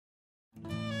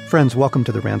Friends, welcome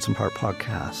to the Ransomed Heart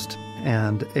Podcast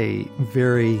and a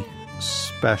very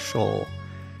special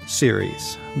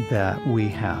series that we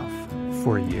have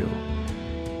for you.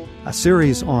 A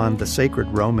series on the sacred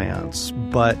romance,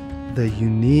 but the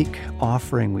unique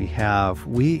offering we have,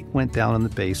 we went down in the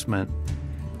basement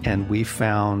and we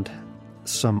found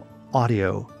some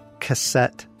audio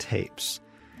cassette tapes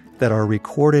that are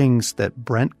recordings that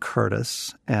Brent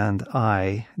Curtis and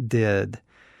I did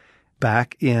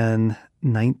back in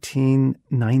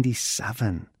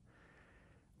 1997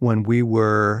 when we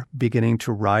were beginning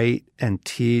to write and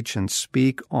teach and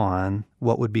speak on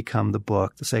what would become the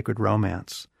book, The Sacred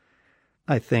Romance.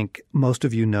 I think most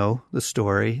of you know the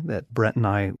story that Brent and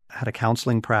I had a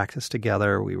counseling practice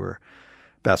together. We were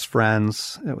best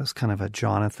friends. It was kind of a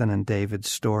Jonathan and David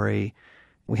story.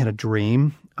 We had a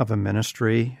dream of a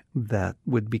ministry that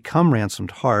would become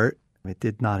Ransomed Heart. It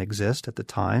did not exist at the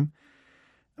time.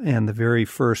 And the very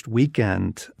first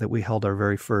weekend that we held our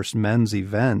very first men's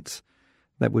event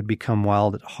that would become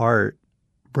Wild at Heart,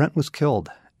 Brent was killed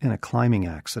in a climbing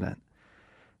accident.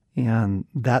 And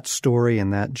that story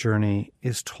and that journey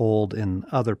is told in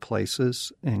other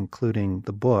places, including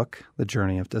the book, The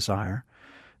Journey of Desire,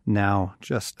 now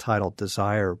just titled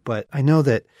Desire. But I know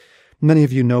that many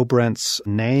of you know Brent's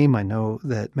name. I know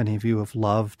that many of you have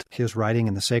loved his writing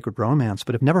in The Sacred Romance,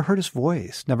 but have never heard his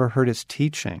voice, never heard his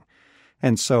teaching.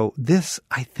 And so this,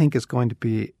 I think, is going to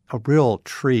be a real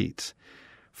treat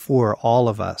for all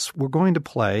of us. We're going to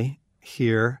play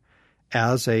here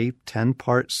as a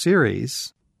 10-part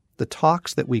series the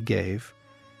talks that we gave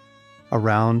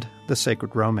around the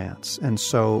sacred romance. And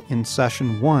so in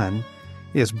session 1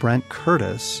 is Brent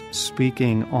Curtis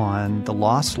speaking on the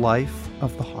lost life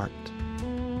of the heart.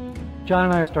 John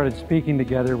and I started speaking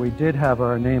together. We did have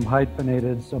our name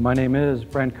hyphenated, so my name is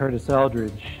Brent Curtis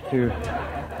Eldridge, to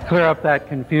clear up that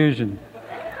confusion.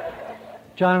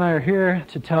 John and I are here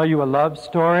to tell you a love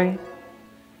story,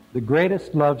 the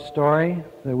greatest love story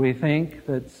that we think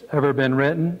that's ever been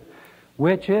written,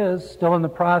 which is still in the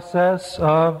process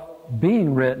of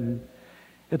being written.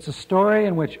 It's a story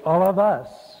in which all of us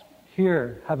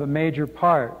here have a major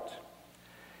part.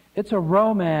 It's a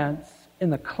romance in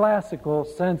the classical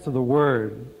sense of the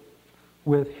word,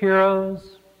 with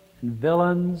heroes and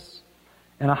villains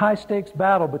and a high-stakes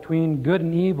battle between good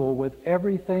and evil with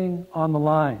everything on the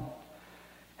line.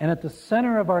 And at the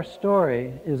center of our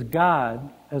story is God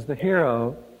as the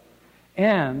hero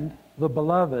and the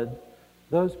beloved,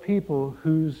 those people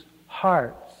whose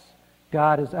hearts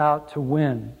God is out to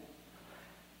win.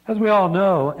 As we all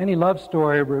know, any love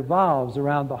story revolves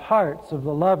around the hearts of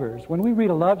the lovers. When we read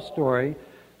a love story,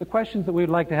 the questions that we'd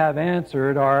like to have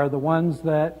answered are the ones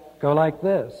that go like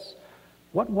this.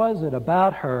 What was it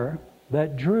about her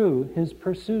that drew his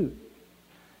pursuit?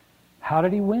 How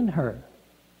did he win her?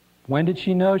 When did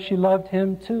she know she loved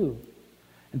him too?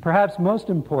 And perhaps most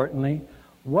importantly,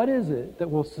 what is it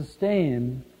that will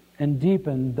sustain and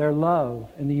deepen their love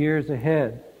in the years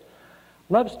ahead?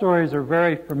 Love stories are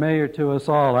very familiar to us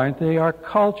all, aren't they? Our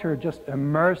culture just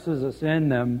immerses us in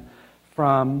them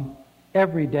from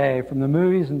every day, from the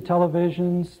movies and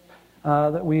televisions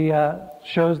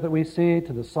shows that we see,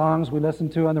 to the songs we listen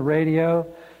to on the radio,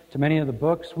 to many of the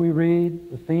books we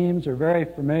read. The themes are very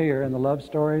familiar in the love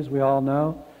stories we all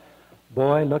know.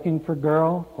 Boy looking for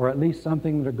girl, or at least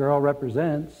something that a girl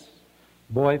represents.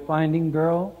 Boy finding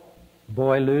girl.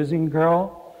 Boy losing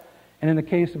girl. And in the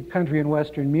case of country and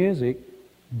western music,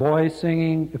 boy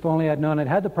singing, if only I'd known I'd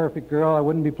had the perfect girl, I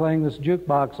wouldn't be playing this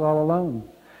jukebox all alone.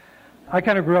 I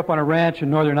kind of grew up on a ranch in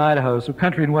northern Idaho, so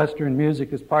country and western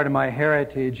music is part of my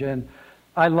heritage, and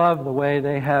I love the way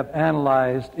they have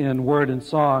analyzed in word and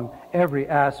song every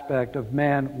aspect of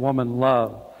man-woman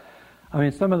love. I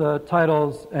mean, some of the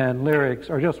titles and lyrics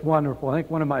are just wonderful. I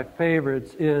think one of my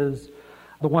favorites is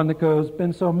the one that goes,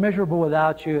 "Been so miserable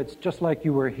without you, it's just like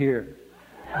you were here."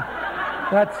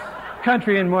 That's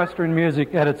country and western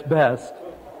music at its best.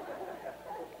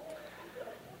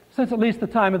 Since at least the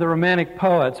time of the Romantic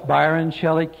poets, Byron,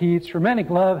 Shelley, Keats, romantic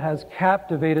love has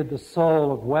captivated the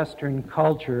soul of Western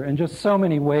culture in just so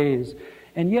many ways.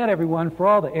 And yet, everyone, for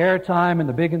all the airtime and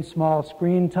the big and small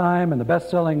screen time and the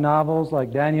best-selling novels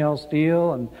like Danielle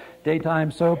Steele and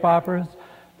daytime soap operas,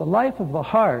 the life of the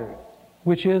heart,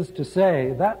 which is to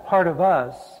say, that part of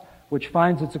us which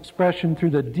finds its expression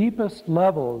through the deepest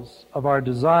levels of our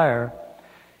desire,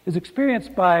 is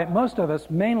experienced by most of us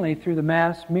mainly through the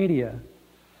mass media.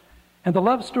 And the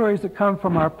love stories that come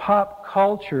from our pop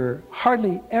culture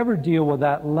hardly ever deal with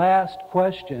that last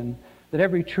question that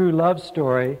every true love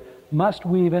story must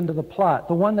weave into the plot.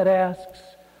 The one that asks,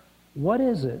 what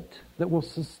is it that will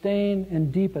sustain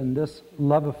and deepen this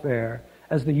love affair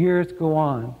as the years go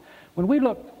on. When we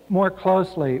look more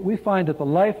closely, we find that the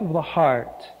life of the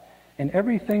heart and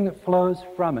everything that flows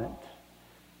from it,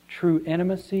 true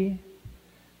intimacy,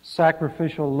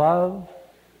 sacrificial love,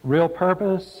 real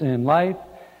purpose in life,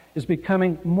 is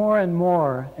becoming more and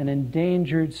more an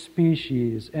endangered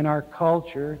species in our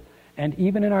culture and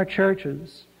even in our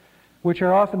churches, which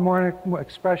are often more an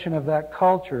expression of that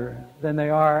culture than they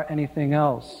are anything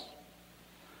else.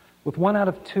 With 1 out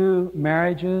of 2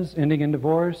 marriages ending in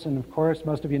divorce, and of course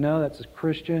most of you know that's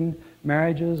Christian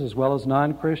marriages as well as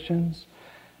non-Christians,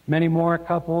 many more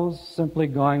couples simply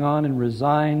going on in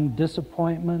resigned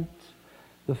disappointment,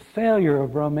 the failure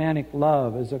of romantic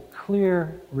love is a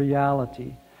clear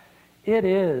reality. It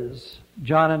is,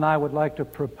 John and I would like to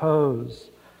propose,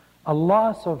 a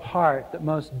loss of heart that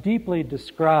most deeply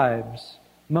describes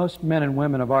most men and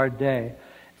women of our day.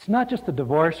 It's not just the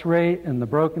divorce rate and the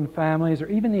broken families or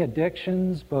even the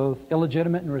addictions, both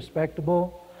illegitimate and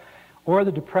respectable, or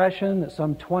the depression that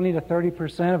some 20 to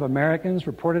 30% of Americans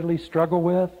reportedly struggle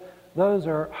with. Those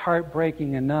are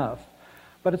heartbreaking enough.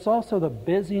 But it's also the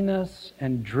busyness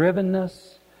and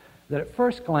drivenness that at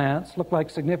first glance look like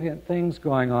significant things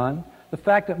going on. The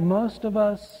fact that most of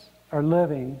us are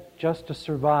living just to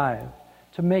survive,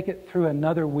 to make it through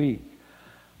another week.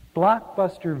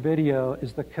 Blockbuster video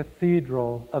is the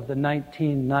cathedral of the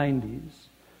 1990s,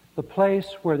 the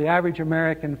place where the average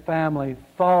American family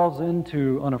falls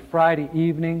into on a Friday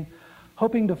evening,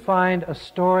 hoping to find a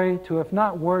story to, if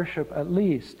not worship, at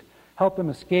least help them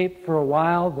escape for a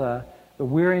while the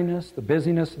weariness, the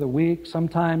busyness of the week,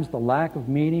 sometimes the lack of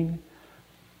meaning.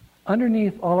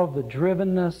 Underneath all of the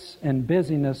drivenness and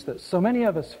busyness that so many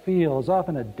of us feel is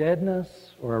often a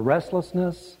deadness or a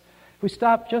restlessness. If we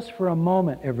stop just for a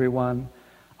moment, everyone,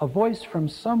 a voice from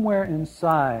somewhere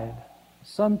inside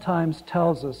sometimes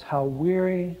tells us how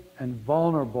weary and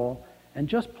vulnerable and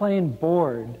just plain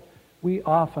bored we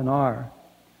often are.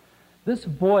 This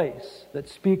voice that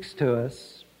speaks to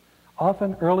us,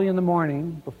 often early in the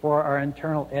morning before our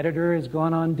internal editor has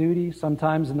gone on duty,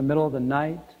 sometimes in the middle of the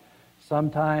night,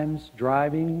 sometimes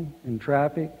driving in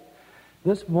traffic,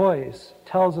 this voice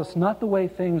tells us not the way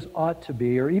things ought to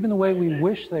be or even the way we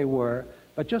wish they were,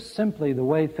 but just simply the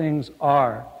way things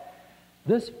are.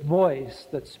 This voice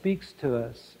that speaks to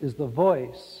us is the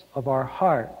voice of our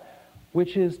heart,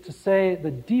 which is to say the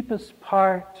deepest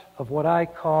part of what I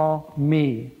call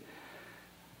me.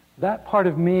 That part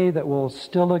of me that will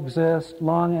still exist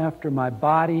long after my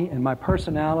body and my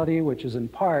personality, which is in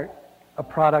part a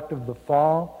product of the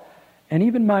fall, and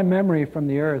even my memory from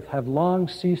the earth have long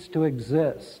ceased to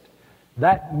exist.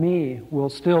 That me will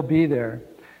still be there.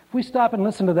 If we stop and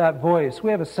listen to that voice, we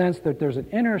have a sense that there's an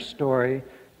inner story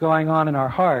going on in our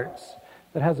hearts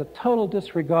that has a total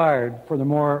disregard for the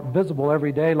more visible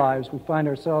everyday lives we find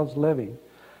ourselves living.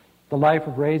 The life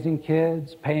of raising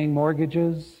kids, paying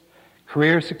mortgages,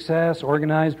 career success,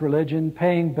 organized religion,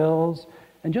 paying bills,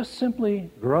 and just simply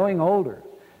growing older.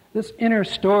 This inner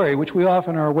story, which we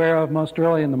often are aware of most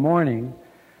early in the morning,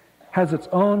 has its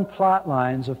own plot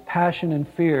lines of passion and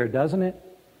fear, doesn't it?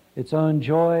 Its own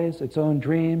joys, its own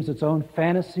dreams, its own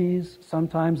fantasies,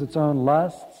 sometimes its own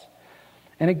lusts.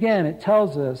 And again, it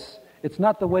tells us it's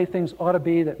not the way things ought to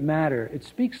be that matter. It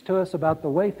speaks to us about the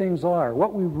way things are,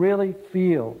 what we really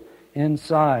feel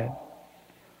inside.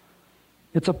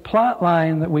 It's a plot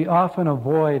line that we often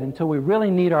avoid until we really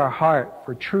need our heart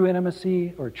for true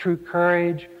intimacy or true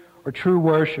courage or true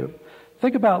worship.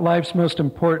 Think about life's most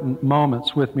important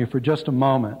moments with me for just a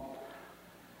moment.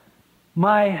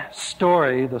 My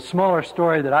story, the smaller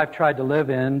story that I've tried to live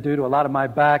in due to a lot of my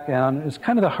background, is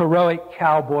kind of the heroic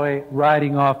cowboy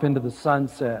riding off into the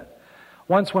sunset.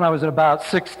 Once when I was at about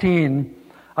 16,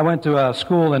 I went to a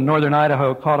school in northern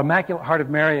Idaho called Immaculate Heart of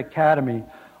Mary Academy.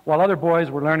 While other boys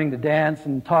were learning to dance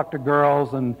and talk to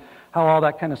girls and how all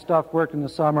that kind of stuff worked in the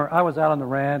summer, I was out on the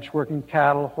ranch working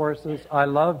cattle, horses. I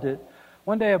loved it.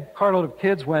 One day a carload of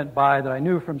kids went by that I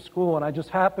knew from school, and I just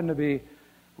happened to be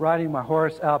riding my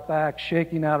horse out back,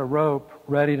 shaking out a rope,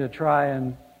 ready to try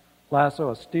and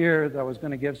lasso a steer that was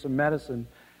going to give some medicine.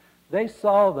 They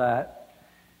saw that,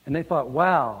 and they thought,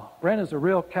 wow, Brent is a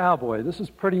real cowboy. This is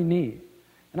pretty neat.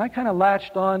 And I kind of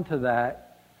latched on to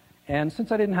that. And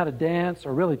since I didn't know how to dance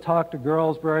or really talk to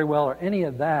girls very well or any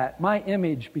of that, my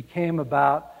image became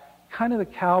about kind of the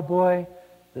cowboy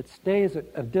that stays at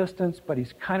a distance, but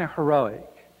he's kind of heroic.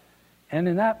 And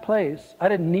in that place, I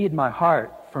didn't need my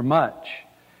heart for much.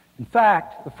 In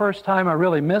fact, the first time I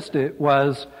really missed it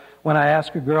was when I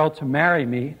asked a girl to marry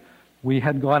me. We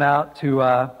had gone out to,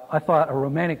 I thought, a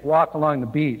romantic walk along the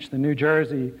beach. The New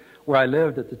Jersey, where I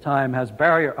lived at the time, has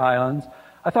barrier islands.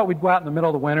 I thought we'd go out in the middle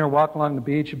of the winter, walk along the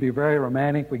beach. It'd be very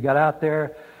romantic. We got out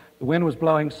there. The wind was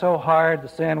blowing so hard. The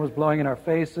sand was blowing in our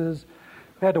faces.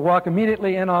 We had to walk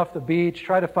immediately in off the beach,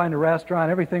 try to find a restaurant.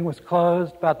 Everything was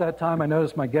closed. About that time, I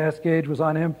noticed my gas gauge was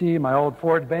on empty. My old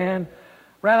Ford van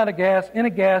ran out of gas in a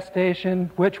gas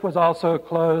station, which was also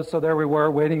closed. So there we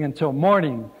were waiting until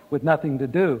morning with nothing to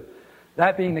do.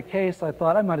 That being the case, I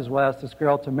thought I might as well ask this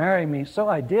girl to marry me. So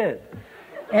I did.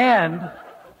 And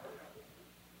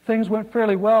things went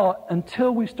fairly well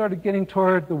until we started getting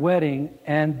toward the wedding,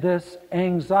 and this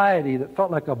anxiety that felt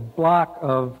like a block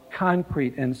of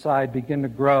concrete inside began to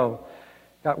grow.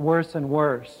 Got worse and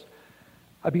worse.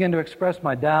 I began to express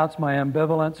my doubts, my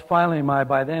ambivalence. Finally, my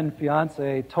by then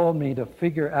fiancée told me to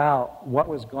figure out what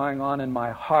was going on in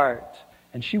my heart.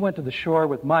 And she went to the shore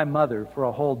with my mother for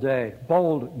a whole day.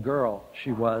 Bold girl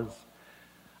she was.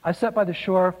 I sat by the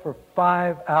shore for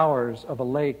 5 hours of a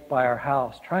lake by our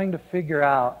house, trying to figure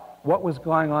out what was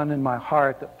going on in my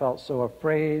heart that felt so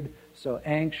afraid, so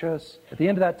anxious. At the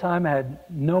end of that time, I had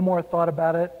no more thought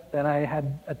about it than I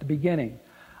had at the beginning.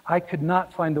 I could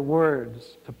not find the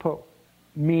words to put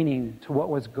meaning to what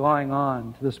was going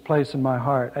on, to this place in my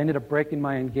heart. I ended up breaking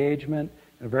my engagement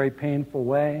in a very painful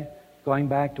way, going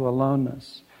back to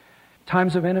aloneness.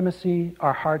 Times of intimacy,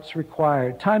 our hearts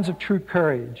required. Times of true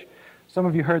courage. Some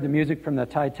of you heard the music from the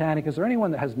Titanic. Is there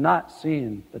anyone that has not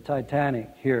seen the Titanic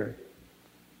here?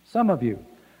 Some of you.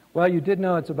 Well, you did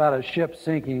know it's about a ship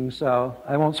sinking, so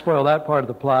I won't spoil that part of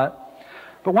the plot.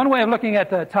 But one way of looking at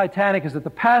the Titanic is that the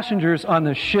passengers on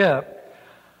the ship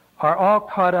are all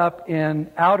caught up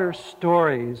in outer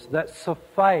stories that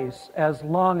suffice as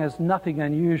long as nothing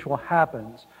unusual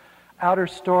happens. Outer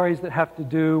stories that have to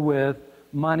do with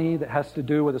money, that has to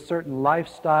do with a certain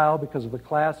lifestyle because of the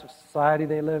class of society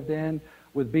they lived in,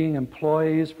 with being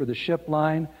employees for the ship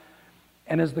line.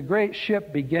 And as the great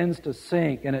ship begins to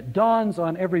sink, and it dawns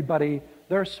on everybody,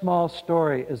 their small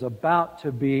story is about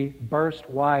to be burst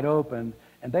wide open,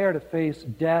 and they are to face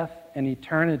death and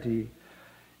eternity.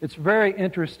 It's very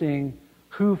interesting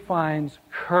who finds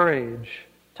courage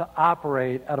to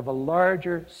operate out of a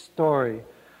larger story.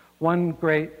 One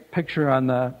great picture in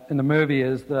the movie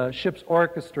is the ship's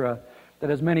orchestra that,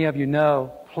 as many of you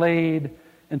know, played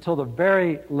until the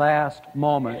very last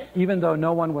moment, even though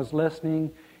no one was listening,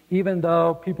 even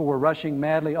though people were rushing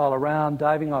madly all around,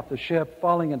 diving off the ship,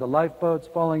 falling into lifeboats,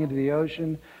 falling into the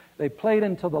ocean. They played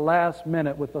until the last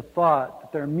minute with the thought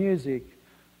that their music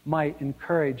might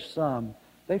encourage some.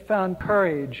 They found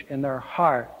courage in their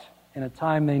heart in a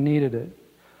time they needed it.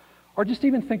 Or just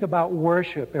even think about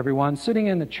worship, everyone. Sitting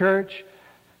in the church, do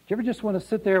you ever just want to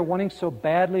sit there wanting so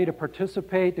badly to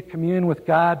participate, to commune with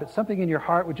God, but something in your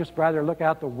heart would just rather look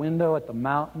out the window at the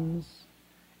mountains?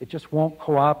 It just won't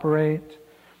cooperate.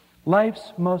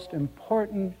 Life's most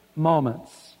important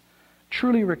moments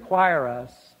truly require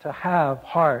us to have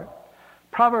heart.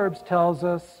 Proverbs tells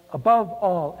us, above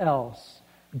all else,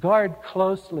 guard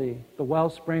closely the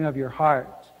wellspring of your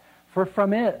heart, for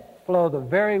from it flow the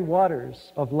very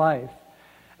waters of life.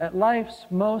 At life's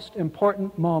most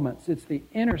important moments, it's the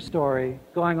inner story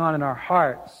going on in our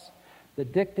hearts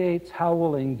that dictates how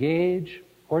we'll engage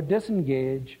or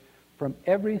disengage from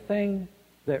everything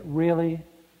that really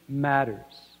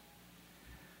matters.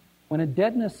 When a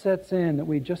deadness sets in that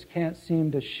we just can't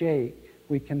seem to shake,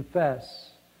 we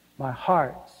confess, my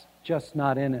heart's just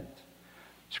not in it.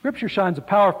 Scripture shines a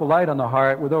powerful light on the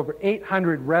heart with over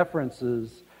 800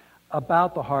 references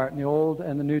about the heart in the Old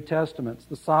and the New Testaments.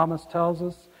 The psalmist tells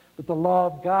us that the law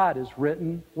of God is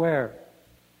written where?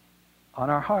 On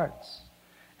our hearts.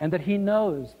 And that He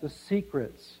knows the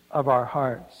secrets of our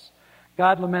hearts.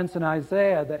 God laments in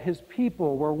Isaiah that His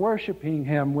people were worshiping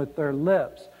Him with their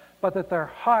lips, but that their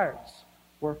hearts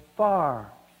were far,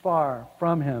 far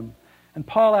from Him. And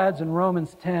Paul adds in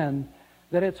Romans 10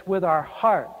 that it's with our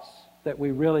hearts that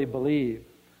we really believe.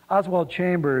 Oswald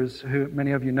Chambers, who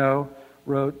many of you know,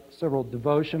 wrote several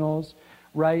devotionals,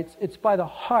 writes, it's by the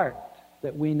heart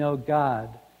that we know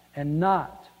God and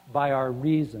not by our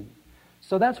reason.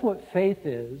 So that's what faith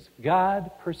is, God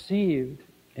perceived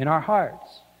in our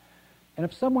hearts. And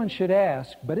if someone should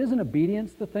ask, but isn't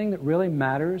obedience the thing that really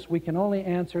matters? We can only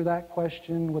answer that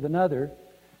question with another,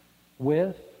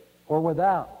 with or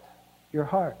without your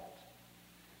heart.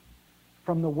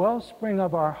 From the wellspring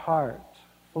of our heart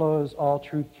flows all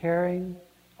true caring,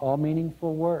 all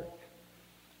meaningful work,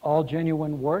 all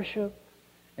genuine worship,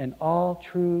 and all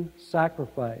true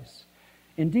sacrifice.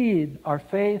 Indeed, our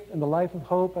faith and the life of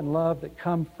hope and love that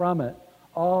come from it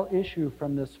all issue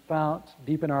from this fount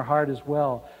deep in our heart as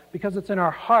well, because it's in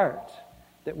our heart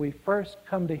that we first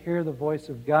come to hear the voice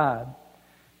of God,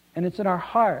 and it's in our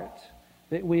heart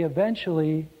that we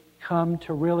eventually come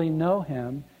to really know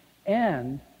him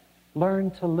and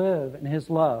learn to live in his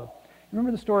love.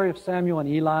 Remember the story of Samuel and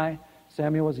Eli?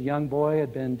 Samuel was a young boy,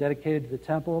 had been dedicated to the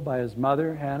temple by his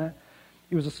mother, Hannah.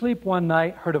 He was asleep one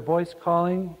night, heard a voice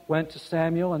calling, went to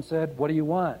Samuel and said, "What do you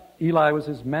want?" Eli was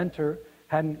his mentor,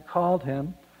 hadn't called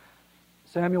him.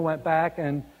 Samuel went back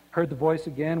and heard the voice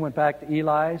again, went back to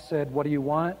Eli, said, "What do you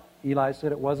want?" Eli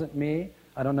said, "It wasn't me.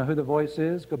 I don't know who the voice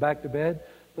is. Go back to bed."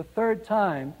 The third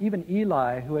time, even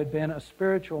Eli, who had been a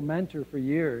spiritual mentor for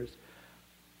years,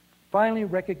 finally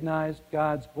recognized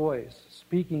God's voice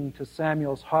speaking to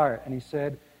Samuel's heart, and he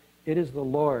said, "It is the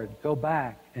Lord. Go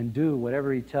back and do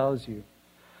whatever he tells you."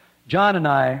 John and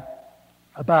I,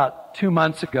 about 2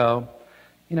 months ago,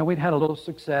 we'd had a little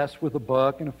success with the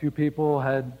book, and a few people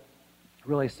had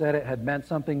really said it had meant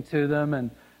something to them,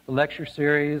 and the lecture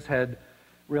series had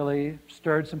really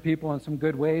stirred some people in some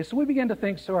good ways. So we began to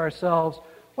think to ourselves,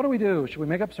 what do we do? Should we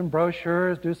make up some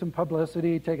brochures, do some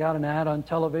publicity, take out an ad on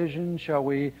television? Shall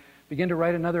we begin to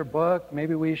write another book?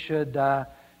 Maybe we should,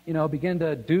 begin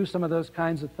to do some of those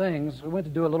kinds of things. We went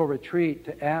to do a little retreat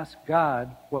to ask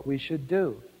God what we should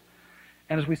do.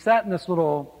 And as we sat in this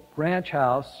little ranch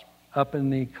house up in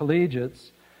the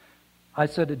Collegiates, I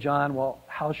said to John, well,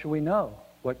 how should we know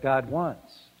what God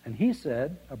wants? And he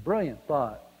said, a brilliant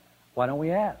thought, why don't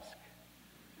we ask?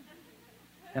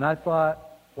 And I thought,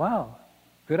 wow,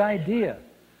 good idea.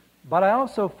 But I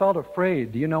also felt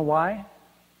afraid. Do you know why?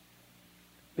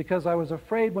 Because I was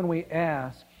afraid when we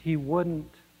asked, he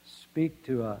wouldn't speak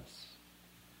to us.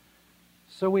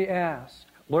 So we asked,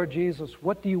 Lord Jesus,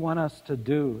 what do you want us to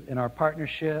do in our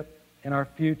partnership, in our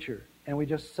future? And we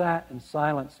just sat in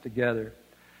silence together.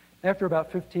 After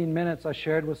about 15 minutes, I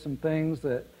shared with some things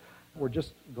that were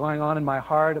just going on in my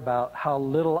heart about how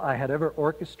little I had ever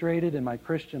orchestrated in my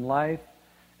Christian life,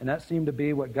 and that seemed to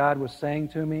be what God was saying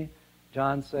to me.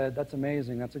 John said, that's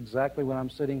amazing. That's exactly what I'm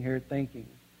sitting here thinking.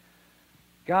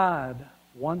 God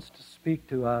wants to speak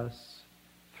to us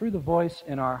through the voice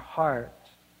in our heart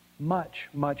much,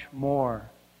 much more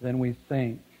than we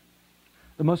think.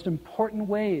 The most important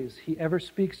ways he ever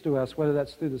speaks to us, whether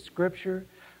that's through the Scripture,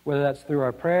 whether that's through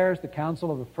our prayers, the counsel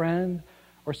of a friend,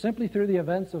 or simply through the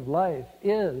events of life,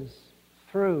 is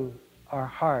through our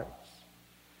hearts.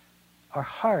 Our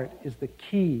heart is the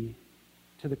key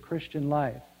to the Christian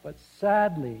life. But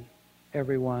sadly,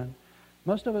 everyone,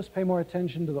 most of us pay more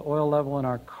attention to the oil level in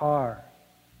our car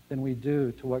than we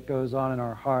do to what goes on in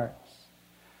our hearts.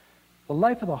 The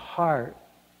life of the heart,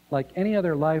 like any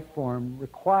other life form,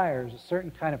 requires a certain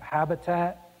kind of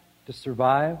habitat to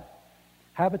survive.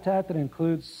 Habitat that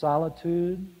includes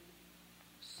solitude,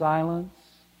 silence,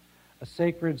 a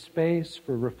sacred space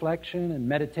for reflection and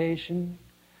meditation.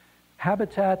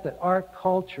 Habitat that our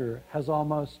culture has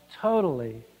almost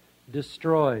totally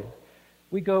destroyed.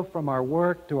 We go from our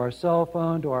work to our cell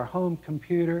phone to our home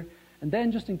computer, and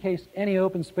then just in case any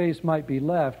open space might be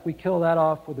left, we kill that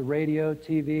off with the radio,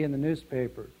 TV, and the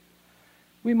newspaper.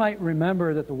 We might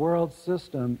remember that the world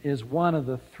system is one of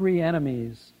the three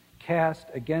enemies cast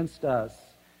against us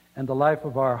and the life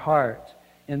of our heart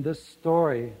in this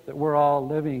story that we're all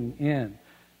living in.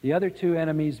 The other two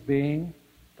enemies being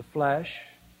the flesh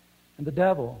and the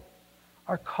devil.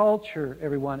 Our culture,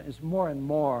 everyone, is more and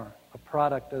more a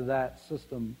product of that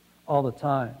system all the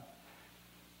time.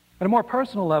 At a more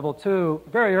personal level, too,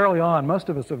 very early on, most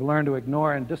of us have learned to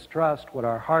ignore and distrust what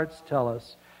our hearts tell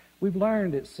us. We've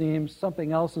learned, it seems,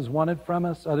 something else is wanted from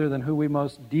us other than who we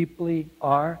most deeply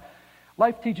are.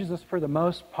 Life teaches us, for the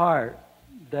most part,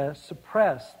 to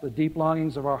suppress the deep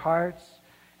longings of our hearts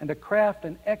and to craft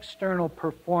an external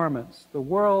performance the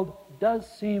world does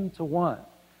seem to want.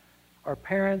 Our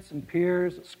parents and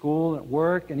peers at school and at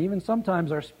work, and even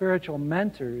sometimes our spiritual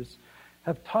mentors,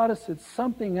 have taught us it's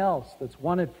something else that's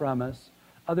wanted from us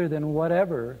other than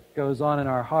whatever goes on in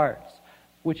our hearts,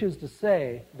 which is to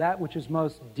say, that which is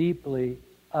most deeply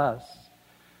us.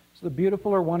 So the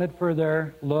beautiful are wanted for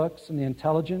their looks, and the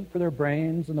intelligent for their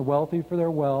brains, and the wealthy for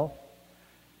their wealth.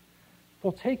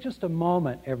 Well, take just a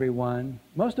moment, everyone.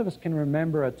 Most of us can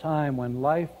remember a time when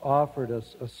life offered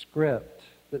us a script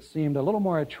that seemed a little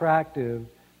more attractive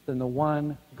than the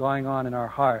one going on in our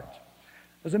heart.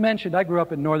 As I mentioned, I grew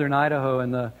up in northern Idaho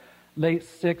in the late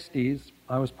 60s.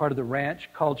 I was part of the ranch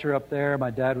culture up there.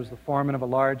 My dad was the foreman of a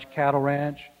large cattle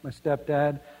ranch, my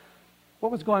stepdad.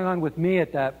 What was going on with me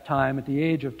at that time, at the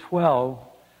age of 12,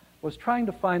 was trying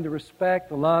to find the respect,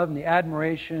 the love, and the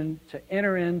admiration to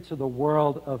enter into the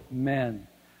world of men.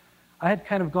 I had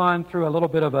kind of gone through a little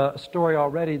bit of a story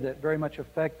already that very much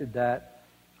affected that.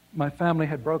 My family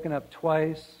had broken up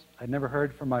twice. I'd never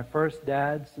heard from my first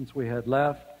dad since we had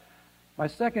left. My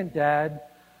second dad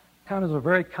Count was a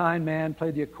very kind man,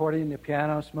 played the accordion, the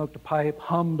piano, smoked a pipe,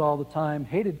 hummed all the time,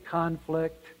 hated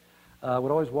conflict,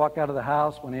 would always walk out of the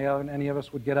house when any of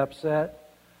us would get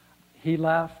upset. He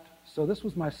left. So this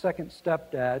was my second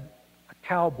stepdad, a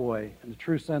cowboy in the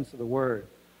true sense of the word.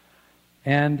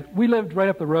 And we lived right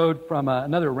up the road from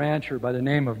another rancher by the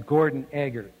name of Gordon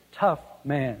Egger. Tough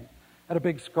man. Had a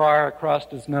big scar across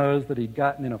his nose that he'd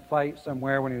gotten in a fight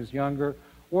somewhere when he was younger.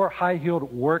 Wore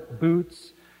high-heeled work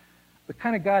boots. The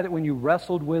kind of guy that when you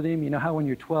wrestled with him, you know how when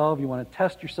you're 12 you want to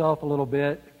test yourself a little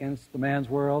bit against the man's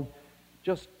world?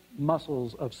 Just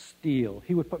muscles of steel.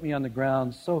 He would put me on the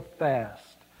ground so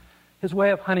fast. His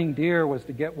way of hunting deer was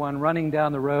to get one running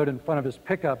down the road in front of his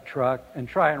pickup truck and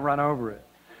try and run over it.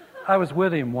 I was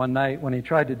with him one night when he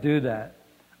tried to do that.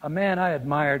 A man I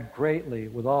admired greatly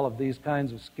with all of these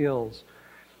kinds of skills.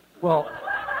 Well,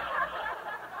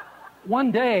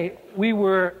 one day we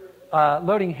were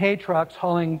loading hay trucks,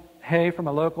 hauling hay from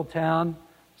a local town,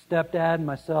 stepdad and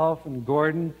myself and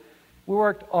Gordon. We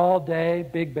worked all day,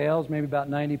 big bales, maybe about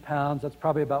 90 pounds. That's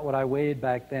probably about what I weighed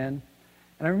back then.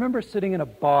 And I remember sitting in a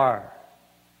bar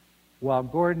while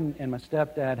Gordon and my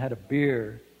stepdad had a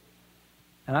beer.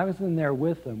 And I was in there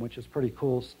with them, which is pretty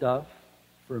cool stuff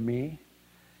for me.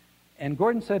 And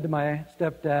Gordon said to my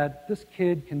stepdad, "This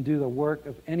kid can do the work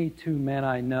of any two men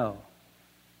I know."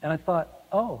 And I thought,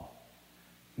 oh,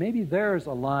 maybe there's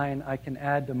a line I can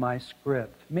add to my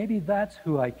script. Maybe that's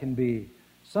who I can be.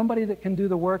 Somebody that can do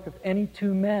the work of any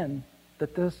two men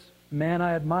that this man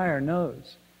I admire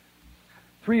knows.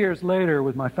 3 years later,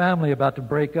 with my family about to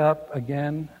break up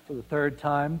again for the third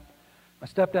time, my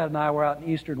stepdad and I were out in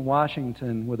eastern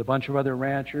Washington with a bunch of other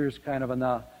ranchers, kind of in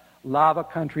the lava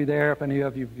country there. If any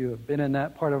of you have been in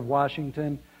that part of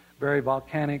Washington, very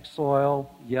volcanic soil,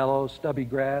 yellow, stubby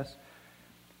grass.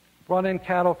 Brought in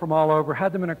cattle from all over,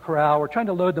 had them in a corral. We're trying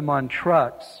to load them on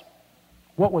trucks.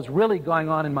 What was really going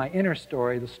on in my inner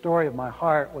story, the story of my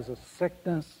heart, was a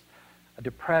sickness, a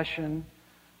depression.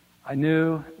 I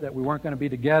knew that we weren't going to be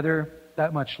together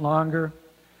that much longer.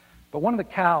 But one of the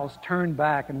cows turned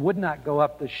back and would not go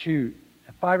up the chute.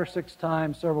 And 5 or 6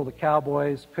 times, several of the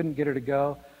cowboys couldn't get her to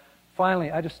go.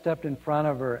 Finally, I just stepped in front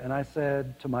of her and I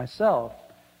said to myself,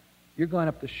 "You're going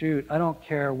up the chute. I don't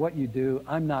care what you do.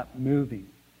 I'm not moving."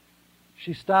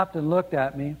 She stopped and looked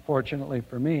at me, fortunately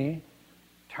for me,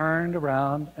 turned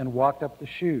around and walked up the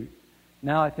chute.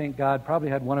 Now I think God probably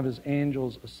had one of his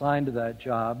angels assigned to that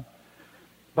job.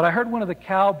 But I heard one of the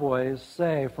cowboys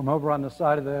say from over on the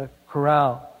side of the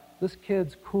corral, "This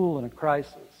kid's cool in a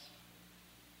crisis."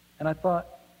 And I thought,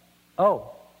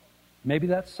 oh, maybe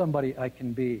that's somebody I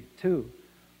can be too.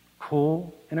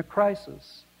 Cool in a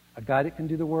crisis. A guy that can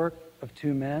do the work of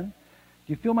two men.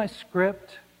 Do you feel my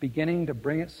script beginning to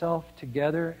bring itself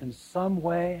together in some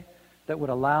way that would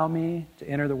allow me to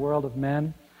enter the world of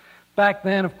men? Back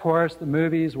then, of course, the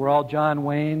movies were all John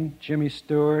Wayne, Jimmy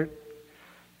Stewart,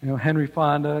 Henry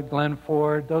Fonda, Glenn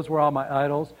Ford. Those were all my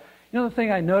idols. The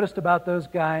thing I noticed about those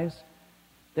guys,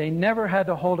 they never had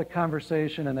to hold a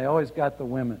conversation and they always got the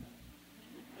women.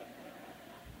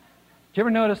 Did you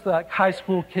ever notice the high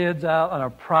school kids out on a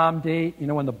prom date,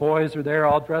 when the boys are there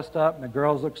all dressed up and the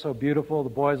girls look so beautiful, the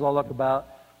boys all look about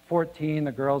 14,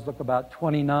 the girls look about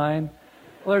 29.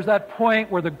 Well, there's that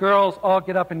point where the girls all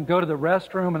get up and go to the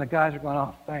restroom and the guys are going,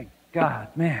 "Oh, thank God,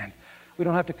 man. We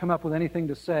don't have to come up with anything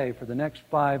to say for the next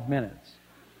 5 minutes."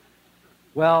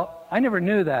 Well, I never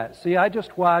knew that. See, I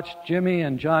just watched Jimmy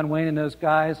and John Wayne and those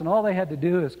guys, and all they had to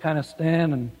do is kind of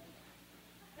stand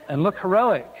and look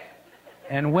heroic.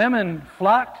 And women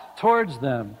flocked towards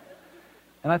them.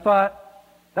 And I thought,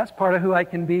 that's part of who I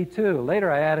can be too.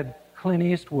 Later I added Clint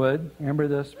Eastwood. Remember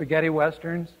the spaghetti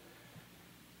westerns?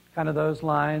 Kind of those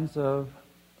lines of,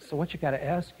 so what you got to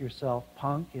ask yourself,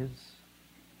 punk, is,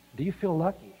 do you feel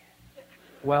lucky?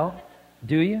 Well,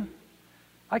 do you?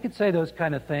 I could say those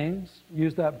kind of things,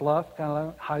 use that bluff, kind of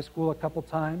like high school a couple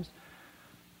times.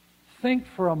 Think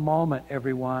for a moment,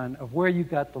 everyone, of where you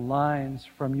got the lines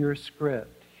from your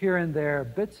script. Here and there,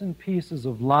 bits and pieces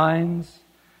of lines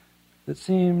that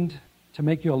seemed to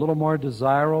make you a little more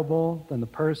desirable than the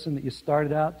person that you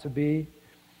started out to be.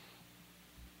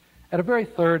 At a very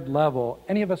third level,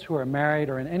 any of us who are married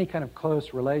or in any kind of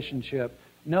close relationship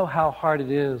know how hard it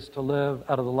is to live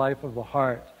out of the life of the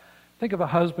heart. Think of a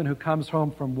husband who comes home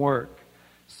from work,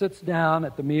 sits down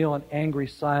at the meal in angry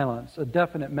silence, a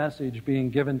definite message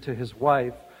being given to his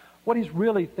wife. What he's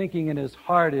really thinking in his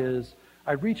heart is,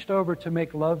 "I reached over to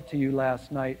make love to you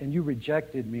last night and you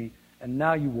rejected me, and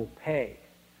now you will pay."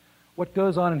 What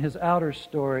goes on in his outer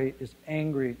story is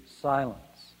angry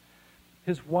silence.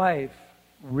 His wife,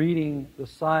 reading the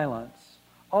silence,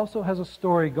 also has a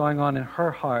story going on in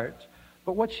her heart,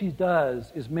 But what she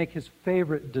does is make his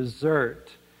favorite dessert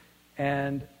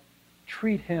and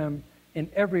treat him in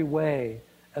every way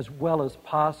as well as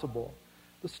possible.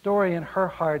 The story in her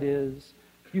heart is,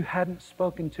 you hadn't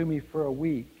spoken to me for a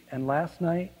week, and last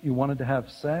night you wanted to have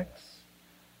sex?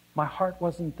 My heart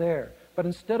wasn't there. But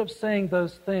instead of saying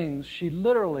those things, she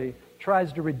literally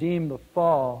tries to redeem the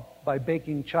fall by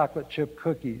baking chocolate chip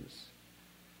cookies.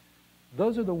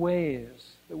 Those are the ways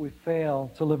that we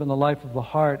fail to live in the life of the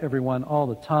heart, everyone, all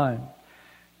the time.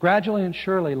 Gradually and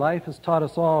surely, life has taught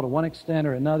us all, to one extent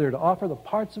or another, to offer the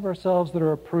parts of ourselves that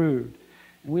are approved.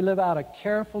 And we live out a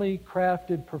carefully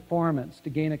crafted performance to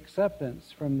gain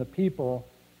acceptance from the people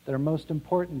that are most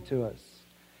important to us.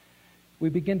 We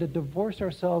begin to divorce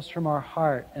ourselves from our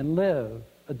heart and live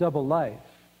a double life.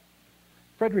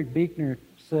 Frederick Buechner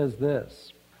says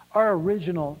this: our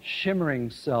original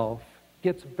shimmering self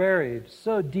gets buried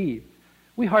so deep,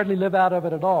 we hardly live out of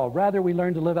it at all. Rather, we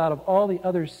learn to live out of all the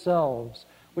other selves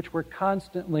which we're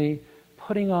constantly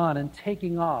putting on and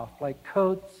taking off like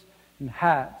coats and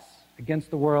hats against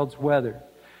the world's weather.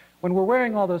 When we're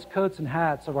wearing all those coats and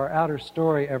hats of our outer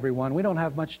story, everyone, we don't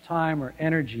have much time or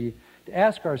energy to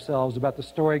ask ourselves about the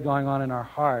story going on in our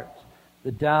heart,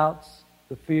 the doubts,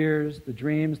 the fears, the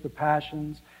dreams, the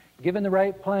passions. Given the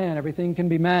right plan, everything can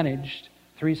be managed.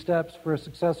 3 steps for a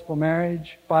successful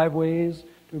marriage, 5 ways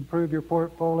to improve your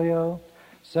portfolio,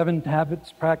 7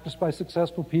 habits practiced by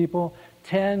successful people,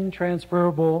 10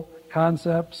 transferable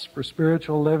concepts for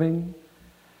spiritual living.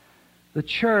 The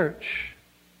church,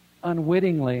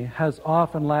 unwittingly, has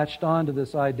often latched on to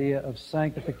this idea of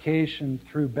sanctification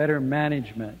through better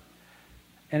management.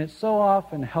 And it so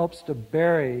often helps to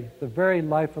bury the very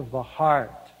life of the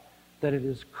heart that it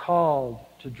is called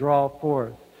to draw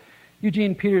forth.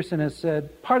 Eugene Peterson has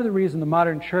said, part of the reason the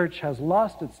modern church has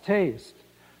lost its taste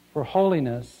for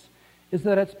holiness is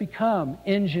that it's become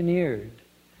engineered.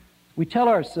 We tell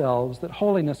ourselves that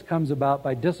holiness comes about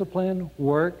by discipline,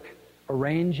 work,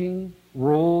 arranging,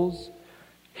 rules,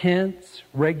 hints,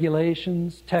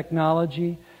 regulations,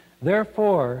 technology.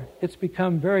 Therefore, it's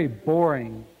become very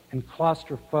boring and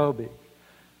claustrophobic.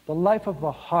 The life of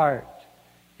the heart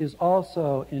is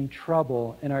also in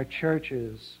trouble in our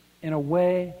churches in a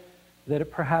way that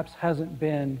it perhaps hasn't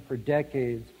been for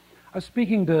decades. I was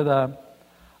speaking to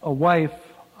a wife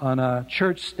on a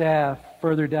church staff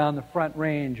further down the Front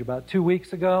Range about 2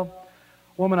 weeks ago.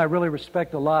 A woman I really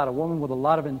respect a lot, a woman with a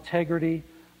lot of integrity,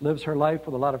 lives her life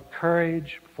with a lot of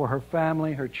courage for her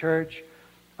family, her church.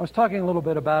 I was talking a little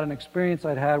bit about an experience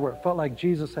I'd had where it felt like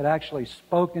Jesus had actually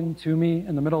spoken to me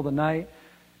in the middle of the night.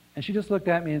 And she just looked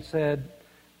at me and said,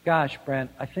 gosh,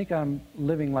 Brent, I think I'm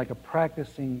living like a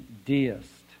practicing deist.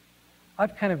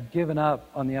 I've kind of given up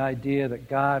on the idea that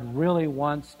God really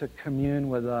wants to commune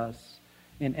with us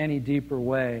in any deeper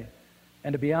way.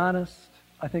 And to be honest,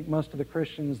 I think most of the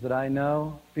Christians that I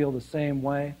know feel the same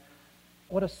way.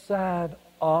 What a sad,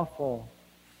 awful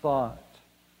thought.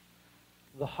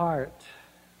 The heart,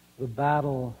 the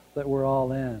battle that we're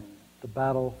all in, the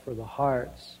battle for the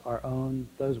hearts, our own,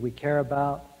 those we care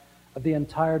about, of the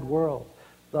entire world,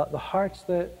 the hearts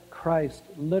that Christ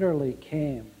literally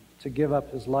came to give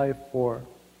up his life for,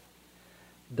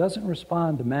 doesn't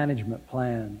respond to management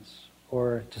plans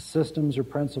or to systems or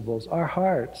principles. Our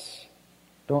hearts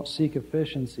don't seek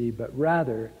efficiency, but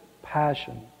rather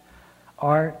passion.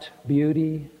 Art,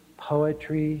 beauty,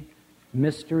 poetry,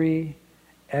 mystery,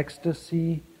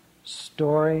 ecstasy,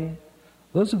 story.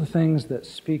 Those are the things that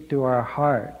speak to our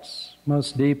hearts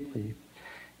most deeply.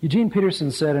 Eugene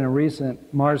Peterson said in a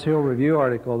recent Mars Hill Review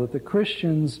article that the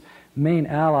Christian's main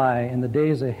ally in the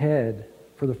days ahead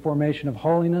for the formation of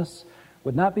holiness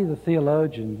would not be the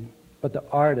theologian, but the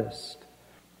artist.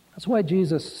 That's why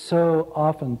Jesus so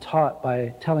often taught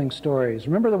by telling stories.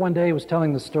 Remember the one day he was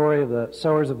telling the story of the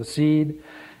sowers of the seed?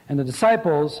 And the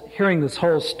disciples, hearing this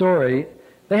whole story,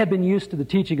 they had been used to the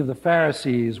teaching of the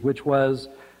Pharisees, which was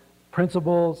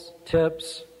principles,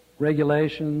 tips,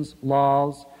 regulations,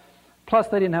 laws. Plus,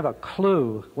 they didn't have a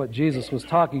clue what Jesus was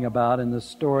talking about in this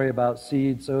story about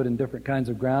seed sowed in different kinds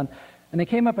of ground. And they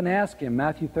came up and asked him,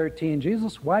 Matthew 13,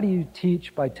 Jesus, why do you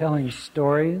teach by telling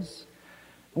stories?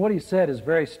 And what he said is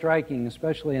very striking,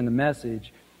 especially in the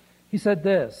Message. He said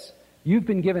this: you've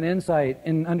been given insight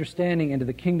and understanding into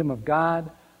the kingdom of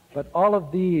God, but all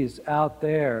of these out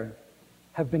there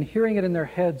have been hearing it in their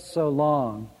heads so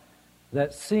long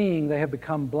that seeing they have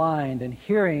become blind and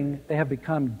hearing they have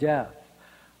become deaf.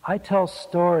 I tell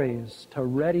stories to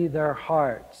ready their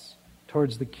hearts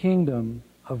towards the kingdom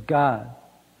of God.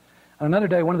 On another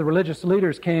day, one of the religious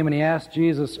leaders came and he asked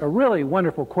Jesus a really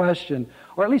wonderful question,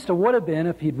 or at least it would have been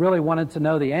if he'd really wanted to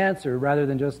know the answer rather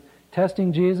than just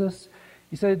testing Jesus.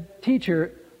 He said,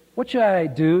 "Teacher, what should I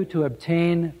do to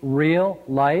obtain real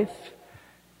life?"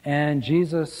 And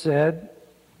Jesus said,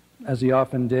 as he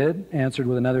often did, answered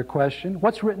with another question,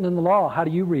 "What's written in the law? How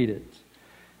do you read it?"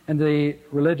 And the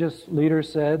religious leader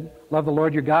said, "Love the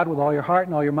Lord your God with all your heart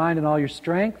and all your mind and all your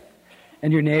strength,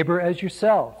 and your neighbor as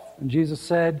yourself." And Jesus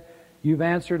said, "You've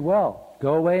answered well.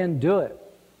 Go away and do it,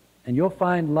 and you'll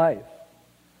find life."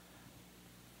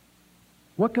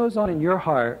 What goes on in your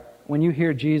heart when you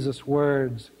hear Jesus'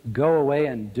 words, "Go away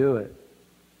and do it,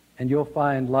 and you'll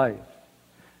find life"?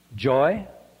 Joy?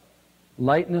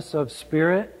 Lightness of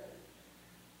spirit?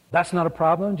 That's not a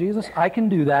problem, Jesus. I can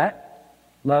do that.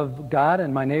 Love God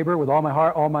and my neighbor with all my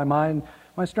heart, all my mind,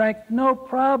 my strength. No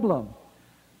problem.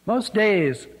 Most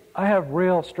days, I have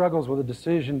real struggles with a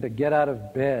decision to get out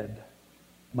of bed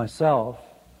myself.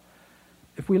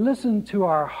 If we listen to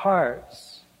our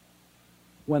hearts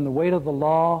when the weight of the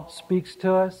law speaks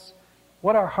to us,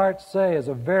 what our hearts say is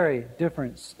a very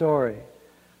different story.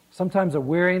 Sometimes a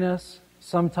weariness,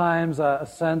 sometimes a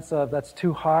sense of, that's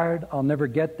too hard, I'll never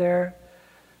get there.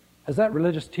 As that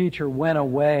religious teacher went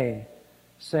away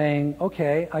saying,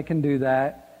 "Okay, I can do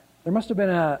that," there must have been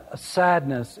a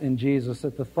sadness in Jesus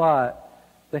at the thought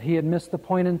that he had missed the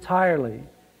point entirely.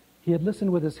 He had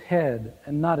listened with his head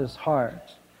and not his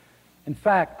heart. In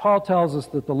fact, Paul tells us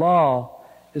that the law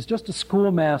is just a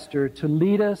schoolmaster to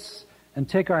lead us and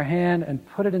take our hand and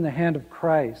put it in the hand of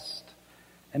Christ.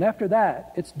 And after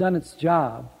that, it's done its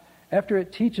job. After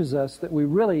it teaches us that we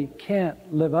really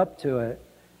can't live up to it,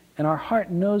 and our heart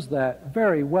knows that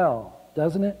very well,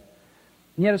 doesn't it?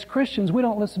 And yet as Christians, we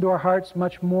don't listen to our hearts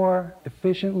much more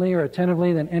efficiently or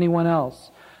attentively than anyone else.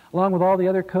 Along with all the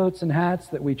other coats and hats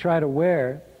that we try to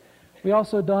wear, we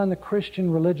also don the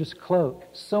Christian religious cloak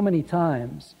so many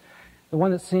times. The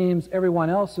one that seems everyone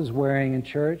else is wearing in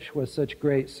church with such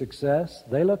great success.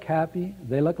 They look happy.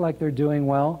 They look like they're doing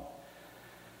well.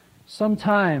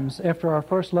 Sometimes, after our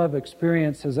first love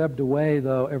experience has ebbed away,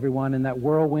 though, everyone, in that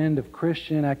whirlwind of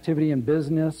Christian activity and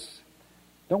business,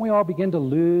 don't we all begin to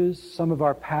lose some of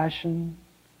our passion?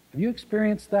 Have you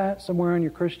experienced that somewhere on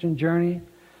your Christian journey?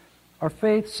 Our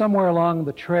faith somewhere along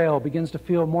the trail begins to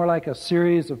feel more like a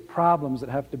series of problems that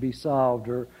have to be solved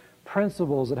or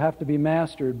principles that have to be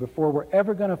mastered before we're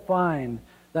ever going to find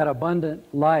that abundant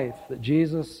life that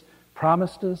Jesus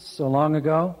promised us so long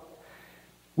ago.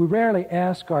 We rarely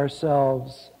ask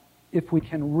ourselves if we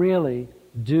can really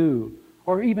do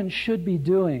or even should be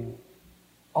doing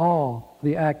all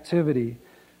the activity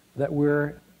that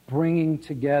we're bringing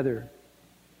together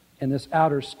in this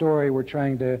outer story we're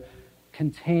trying to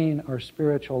contain our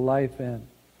spiritual life in.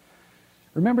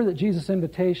 Remember that Jesus'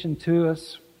 invitation to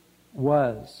us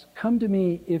was, "Come to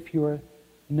me if you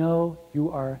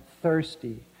are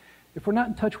thirsty." If we're not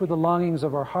in touch with the longings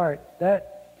of our heart,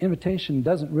 that invitation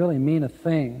doesn't really mean a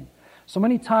thing. So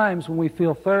many times when we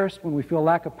feel thirst, when we feel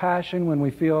lack of passion, when we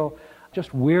feel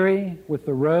just weary with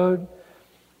the road,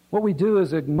 what we do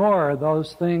is ignore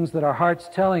those things that our heart's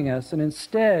telling us, and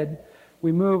instead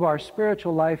we move our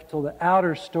spiritual life to the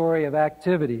outer story of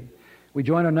activity. We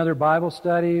join another Bible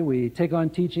study, we take on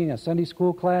teaching a Sunday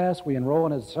school class, we enroll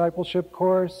in a discipleship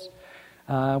course,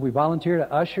 we volunteer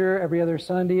to usher every other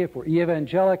Sunday. If we're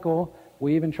evangelical,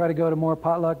 we even try to go to more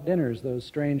potluck dinners, those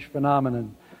strange phenomena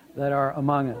that are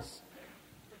among us.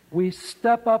 We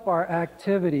step up our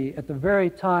activity at the very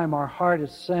time our heart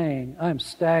is saying, "I'm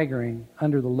staggering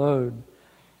under the load."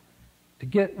 To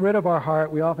get rid of our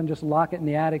heart, we often just lock it in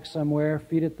the attic somewhere,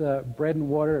 feed it the bread and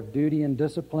water of duty and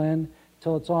discipline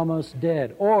till it's almost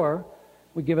dead. Or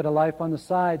we give it a life on the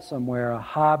side somewhere, a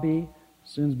hobby,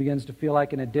 soon begins to feel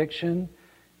like an addiction,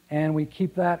 and we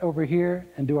keep that over here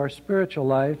and do our spiritual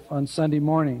life on Sunday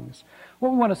mornings.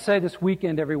 What we want to say this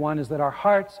weekend, everyone, is that our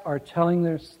hearts are telling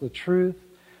us the truth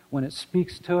when it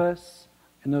speaks to us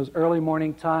in those early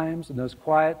morning times, in those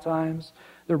quiet times.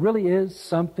 There really is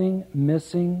something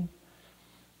missing.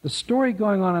 The story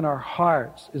going on in our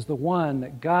hearts is the one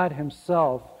that God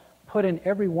Himself put in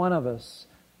every one of us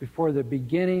before the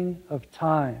beginning of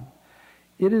time.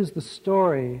 It is the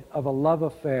story of a love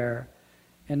affair,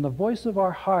 and the voice of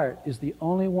our heart is the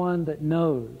only one that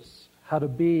knows how to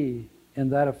be in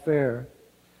that affair.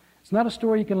 It's not a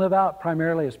story you can live out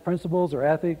primarily as principles or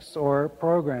ethics or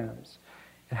programs.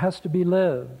 It has to be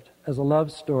lived as a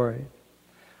love story.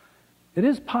 It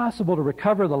is possible to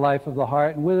recover the life of the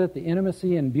heart, and with it the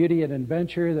intimacy and beauty and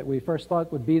adventure that we first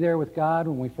thought would be there with God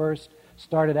when we first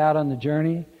started out on the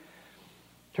journey.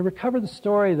 To recover the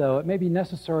story, though, it may be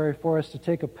necessary for us to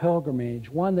take a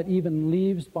pilgrimage, one that even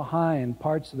leaves behind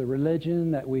parts of the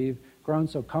religion that we've grown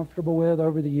so comfortable with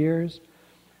over the years.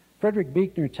 Frederick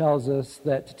Buechner tells us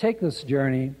that to take this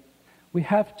journey, We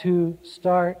have to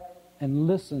start and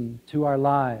listen to our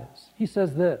lives. He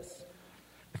says this: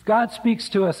 if God speaks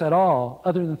to us at all,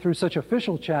 other than through such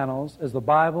official channels as the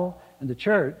Bible and the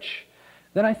church,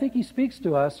 then I think He speaks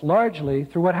to us largely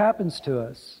through what happens to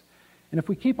us. And if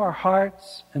we keep our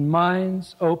hearts and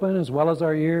minds open as well as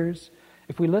our ears,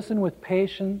 if we listen with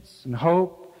patience and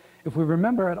hope, if we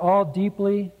remember it all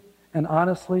deeply and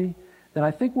honestly, then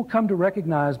I think we'll come to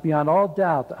recognize beyond all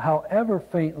doubt that however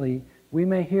faintly we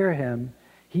may hear Him,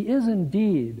 He is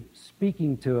indeed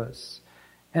speaking to us,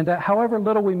 and that however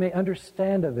little we may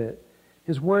understand of it,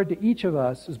 His word to each of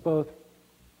us is both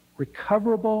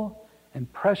recoverable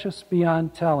and precious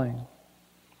beyond telling.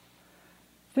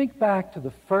 Think back to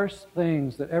the first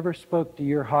things that ever spoke to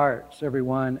your hearts,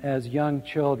 everyone, as young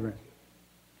children.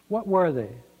 What were they?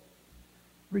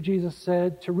 Remember Jesus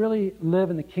said, to really live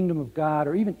in the kingdom of God,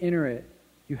 or even enter it,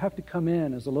 you have to come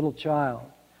in as a little child.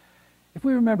 If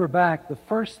we remember back, the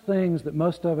first things that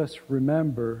most of us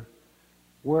remember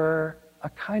were a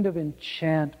kind of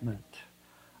enchantment,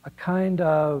 a kind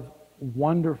of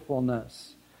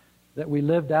wonderfulness that we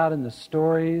lived out in the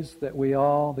stories that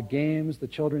the games, the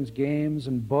children's games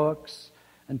and books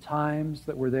and times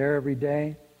that were there every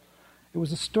day. It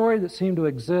was a story that seemed to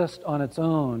exist on its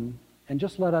own and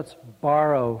just let us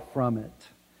borrow from it.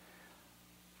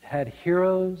 It had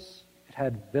heroes, it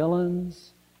had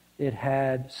villains, it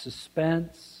had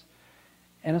suspense,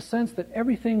 and a sense that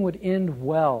everything would end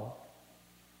well.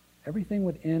 Everything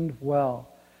would end well.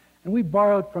 And we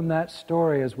borrowed from that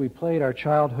story as we played our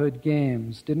childhood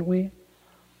games, didn't we?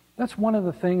 That's one of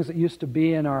the things that used to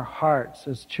be in our hearts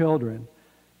as children.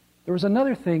 There was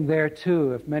another thing there,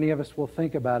 too, if many of us will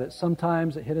think about it.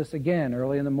 Sometimes it hit us again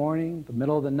early in the morning, the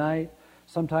middle of the night.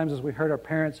 Sometimes as we heard our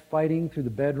parents fighting through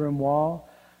the bedroom wall.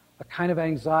 A kind of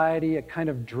anxiety, a kind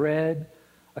of dread,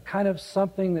 a kind of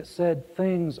something that said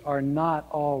things are not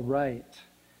all right.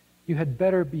 You had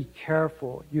better be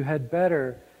careful. You had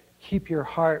better keep your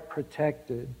heart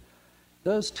protected.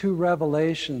 Those two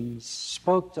revelations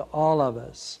spoke to all of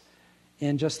us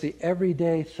in just the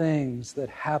everyday things that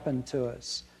happened to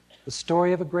us. The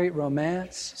story of a great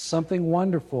romance, something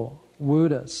wonderful,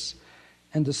 wooed us.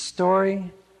 And the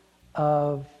story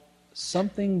of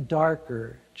something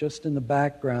darker just in the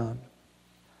background.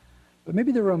 But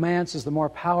maybe the romance is the more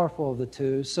powerful of the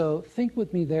two, so think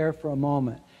with me there for a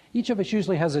moment. Each of us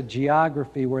usually has a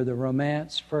geography where the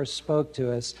romance first spoke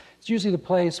to us. It's usually the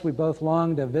place we both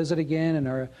long to visit again and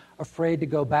are afraid to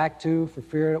go back to for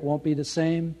fear it won't be the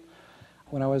same.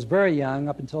 When I was very young,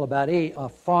 up until about 8, a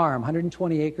farm,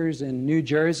 120 acres in New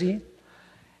Jersey.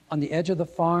 On the edge of the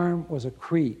farm was a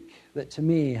creek that to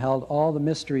me held all the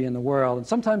mystery in the world. And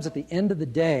sometimes at the end of the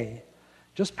day,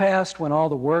 just past when all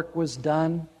the work was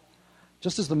done,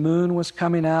 just as the moon was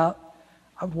coming out,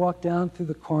 I would walk down through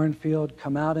the cornfield,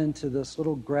 come out into this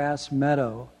little grass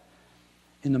meadow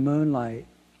in the moonlight,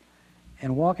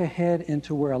 and walk ahead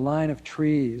into where a line of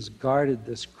trees guarded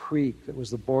this creek that was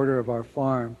the border of our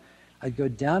farm. I'd go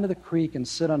down to the creek and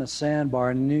sit on a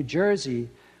sandbar. In New Jersey,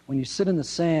 when you sit in the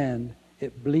sand,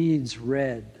 it bleeds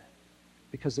red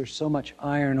because there's so much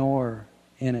iron ore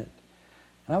in it.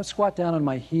 And I would squat down on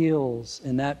my heels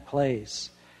in that place.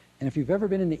 And if you've ever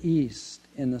been in the East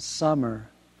in the summer,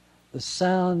 the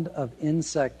sound of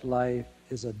insect life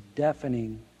is a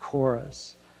deafening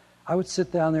chorus. I would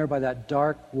sit down there by that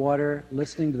dark water,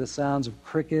 listening to the sounds of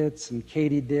crickets and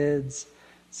katydids,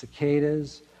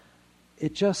 cicadas.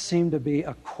 It just seemed to be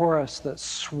a chorus that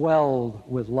swelled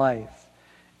with life.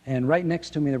 And right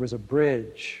next to me there was a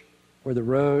bridge where the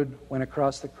road went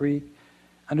across the creek.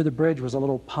 Under the bridge was a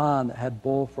little pond that had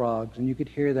bullfrogs, and you could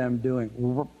hear them doing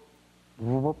whoop,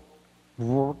 whoop,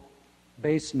 whoop,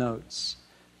 bass notes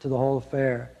to the whole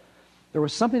affair. There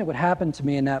was something that would happen to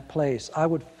me in that place. I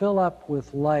would fill up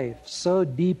with life so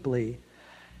deeply,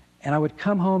 and I would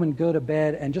come home and go to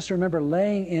bed and just remember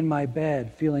laying in my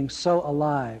bed feeling so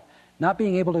alive, not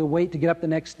being able to wait to get up the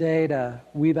next day to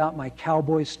weave out my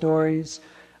cowboy stories.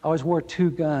 I always wore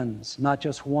 2 guns, not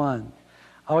just one.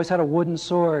 I always had a wooden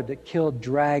sword that killed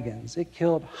dragons. It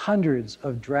killed hundreds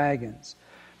of dragons.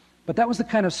 But that was the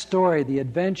kind of story, the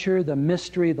adventure, the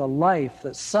mystery, the life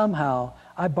that somehow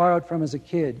I borrowed from as a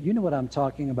kid. You know what I'm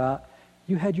talking about.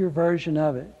 You had your version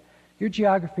of it. Your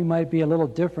geography might be a little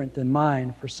different than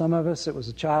mine. For some of us, it was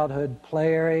a childhood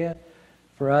play area.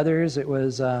 For others, it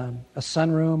was a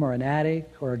sunroom or an attic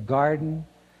or a garden.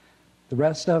 The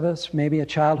rest of us, maybe a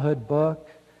childhood book,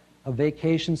 a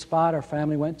vacation spot our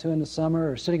family went to in the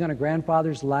summer, or sitting on a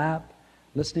grandfather's lap,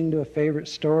 listening to a favorite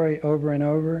story over and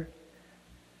over.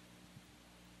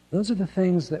 Those are the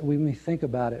things that, when we think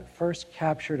about it, first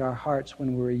captured our hearts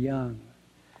when we were young.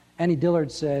 Annie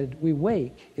Dillard said, we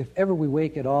wake, if ever we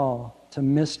wake at all, to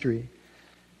mystery.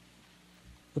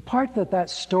 The part that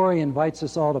story invites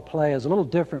us all to play is a little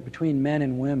different between men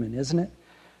and women, isn't it?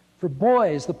 For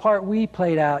boys, the part we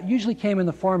played out usually came in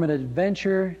the form of an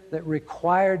adventure that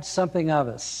required something of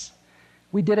us.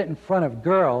 We did it in front of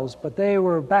girls, but they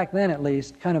were, back then at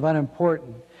least, kind of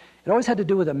unimportant. It always had to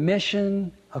do with a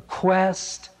mission, a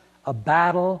quest, a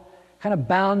battle, kind of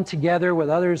bound together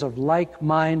with others of like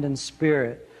mind and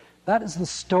spirit. That is the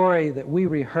story that we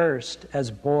rehearsed as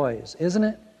boys, isn't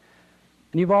it?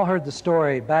 And you've all heard the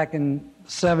story. Back in the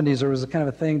 70s, there was a kind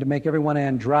of a thing to make everyone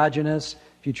androgynous.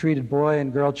 If you treated boy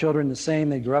and girl children the same,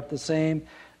 they grew up the same.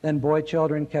 Then boy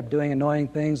children kept doing annoying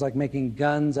things like making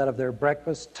guns out of their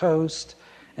breakfast toast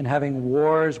and having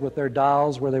wars with their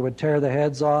dolls where they would tear the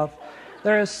heads off.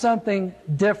 There is something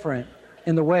different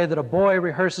in the way that a boy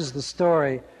rehearses the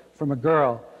story from a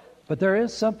girl. But there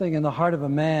is something in the heart of a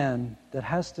man that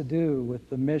has to do with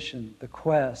the mission, the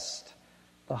quest,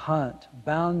 the hunt,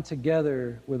 bound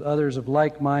together with others of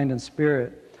like mind and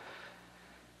spirit.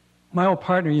 My old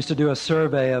partner used to do a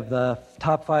survey of the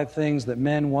top 5 things that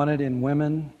men wanted in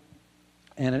women,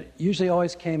 and it usually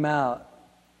always came out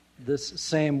this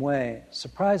same way.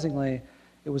 Surprisingly,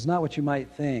 it was not what you might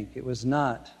think. It was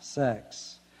not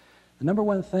sex. The number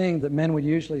one thing that men would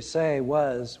usually say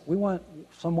was, we want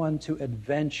someone to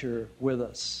adventure with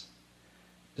us,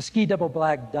 to ski double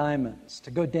black diamonds,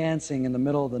 to go dancing in the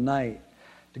middle of the night,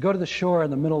 to go to the shore in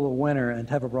the middle of the winter and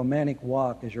have a romantic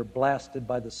walk as you're blasted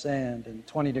by the sand in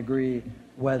 20-degree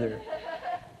weather.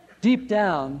 Deep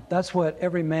down, that's what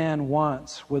every man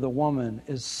wants with a woman,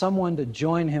 is someone to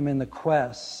join him in the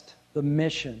quest, the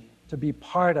mission, to be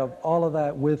part of all of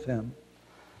that with him.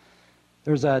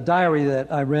 There's a diary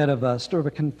that I read of a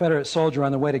Confederate soldier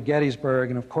on the way to Gettysburg,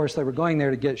 and of course they were going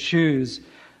there to get shoes.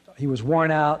 He was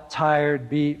worn out, tired,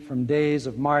 beat from days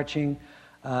of marching,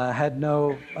 had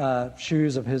no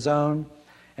shoes of his own.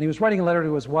 And he was writing a letter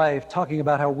to his wife talking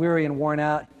about how weary and worn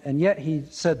out, and yet he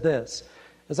said this,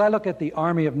 as I look at the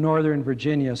Army of Northern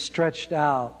Virginia stretched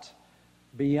out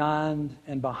beyond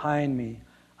and behind me,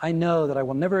 I know that I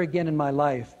will never again in my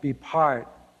life be part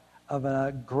of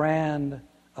a grand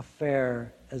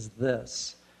affair as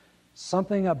this.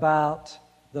 Something about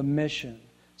the mission,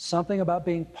 something about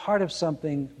being part of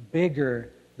something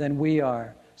bigger than we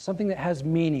are, something that has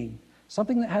meaning,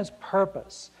 something that has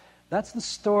purpose. That's the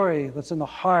story that's in the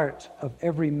heart of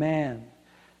every man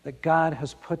that God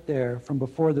has put there from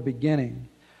before the beginning.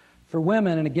 For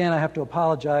women, and again I have to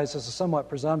apologize, this is somewhat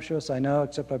presumptuous, I know,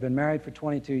 except I've been married for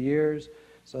 22 years,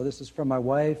 so this is from my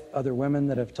wife, other women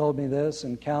that have told me this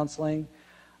in counseling.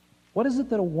 What is it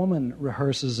that a woman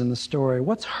rehearses in the story?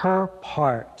 What's her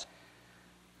part?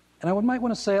 And I might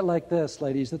want to say it like this,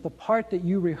 ladies, that the part that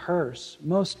you rehearse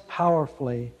most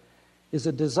powerfully is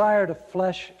a desire to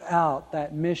flesh out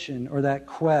that mission or that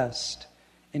quest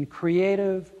in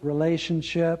creative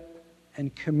relationship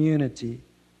and community.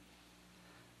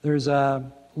 There's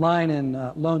a line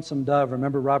in Lonesome Dove.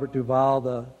 Remember Robert Duvall,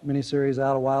 the miniseries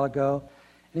out a while ago?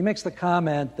 And he makes the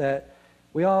comment that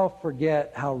we all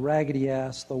forget how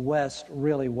raggedy-ass the West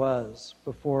really was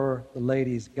before the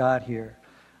ladies got here.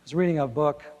 I was reading a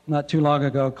book not too long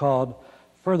ago called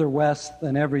Further West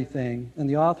Than Everything, and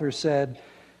the author said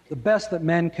the best that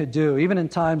men could do, even in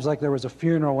times like there was a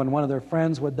funeral when one of their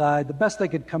friends would die, the best they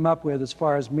could come up with as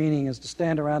far as meaning is to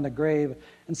stand around the grave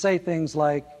and say things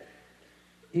like,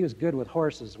 he was good with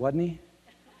horses, wasn't he?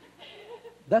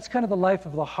 That's kind of the life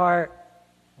of the heart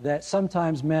that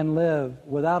sometimes men live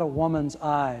without a woman's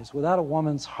eyes, without a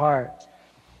woman's heart.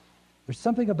 There's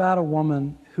something about a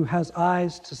woman who has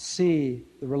eyes to see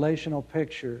the relational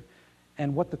picture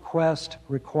and what the quest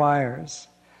requires.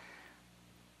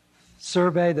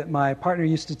 Survey that my partner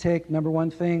used to take, number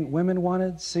one thing women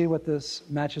wanted, see what this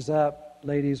matches up,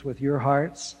 ladies, with your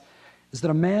hearts, is that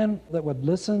a man that would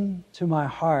listen to my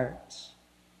heart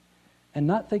and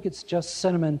not think it's just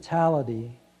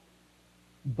sentimentality,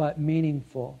 but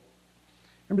meaningful.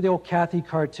 Remember the old Kathy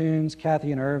cartoons,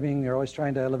 Kathy and Irving, they're always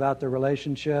trying to live out their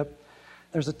relationship.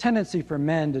 There's a tendency for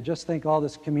men to just think all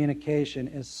this communication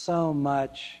is so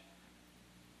much.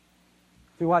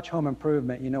 If you watch Home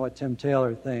Improvement, you know what Tim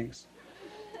Taylor thinks.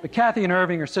 But Kathy and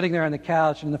Irving are sitting there on the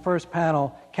couch, and in the first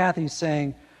panel, Kathy's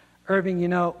saying, Irving, you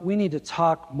know, we need to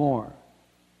talk more.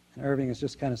 And Irving is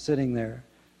just kind of sitting there.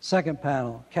 Second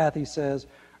panel, Kathy says,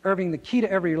 Irving, the key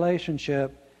to every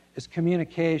relationship is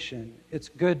communication. It's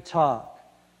good talk.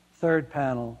 Third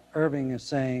panel, Irving is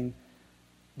saying,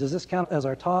 does this count as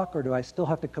our talk, or do I still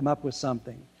have to come up with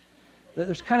something?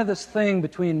 There's kind of this thing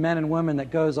between men and women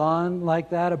that goes on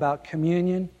like that about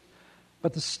communion.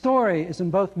 But the story is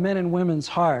in both men and women's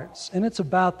hearts, and it's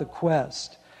about the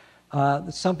quest.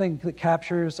 It's something that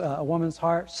captures a woman's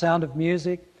heart, Sound of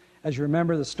Music. As you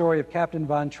remember the story of Captain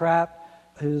Von Trapp,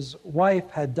 his wife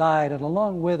had died, and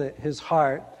along with it, his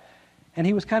heart. And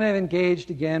he was kind of engaged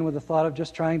again with the thought of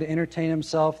just trying to entertain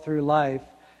himself through life.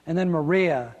 And then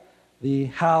Maria, the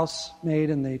housemaid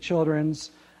and the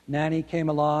children's nanny, came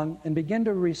along and began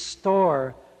to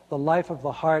restore the life of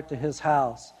the heart to his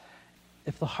house.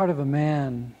 If the heart of a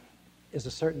man is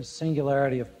a certain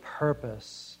singularity of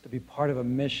purpose, to be part of a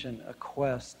mission, a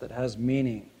quest that has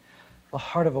meaning, the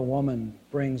heart of a woman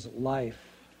brings life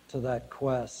to that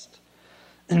quest.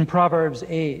 In Proverbs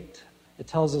 8, it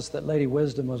tells us that Lady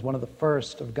Wisdom was one of the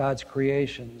first of God's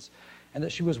creations, and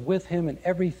that she was with him in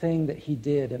everything that he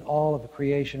did in all of the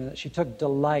creation, and that she took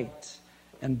delight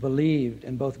and believed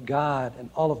in both God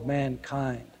and all of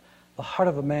mankind. The heart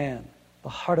of a man, the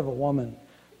heart of a woman,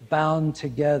 bound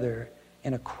together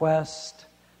in a quest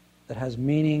that has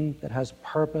meaning, that has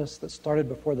purpose, that started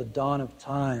before the dawn of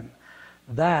time.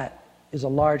 That is a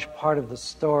large part of the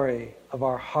story of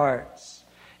our hearts.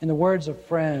 In the words of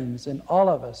friends, in all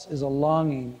of us is a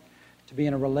longing to be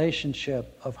in a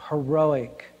relationship of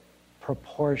heroic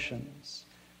proportions.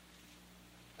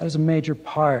 That is a major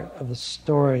part of the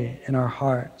story in our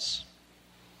hearts.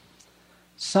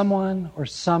 Someone or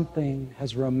something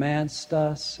has romanced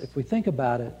us, if we think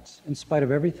about it, in spite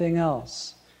of everything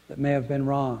else that may have been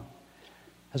wrong,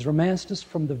 has romanced us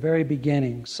from the very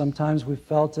beginning. Sometimes we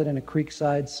felt it in a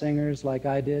Creekside Singers like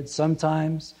I did,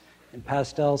 sometimes in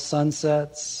pastel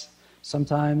sunsets,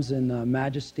 sometimes in the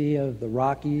majesty of the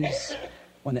Rockies,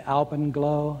 when the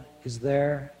alpenglow is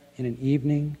there in an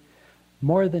evening.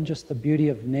 More than just the beauty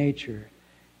of nature,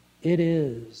 it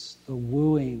is the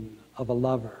wooing of a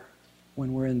lover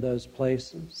when we're in those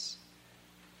places.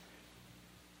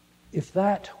 If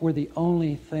that were the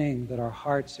only thing that our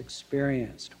hearts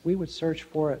experienced, we would search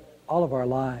for it all of our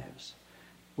lives.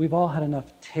 We've all had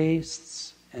enough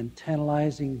tastes and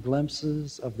tantalizing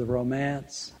glimpses of the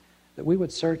romance that we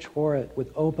would search for it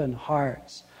with open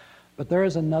hearts. But there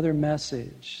is another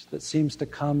message that seems to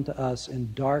come to us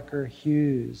in darker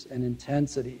hues and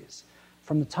intensities.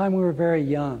 From the time we were very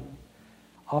young,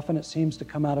 often it seems to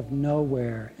come out of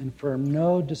nowhere and for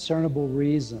no discernible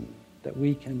reason that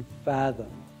we can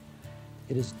fathom.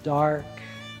 It is dark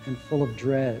and full of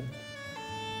dread.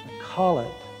 I call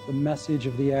it the message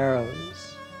of the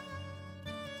arrows.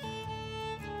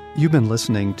 You've been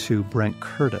listening to Brent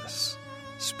Curtis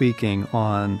speaking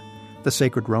on The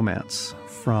Sacred Romance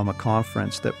from a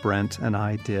conference that Brent and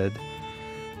I did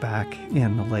back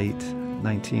in the late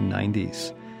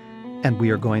 1990s. And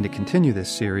we are going to continue this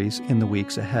series in the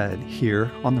weeks ahead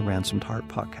here on the Ransomed Heart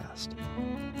podcast.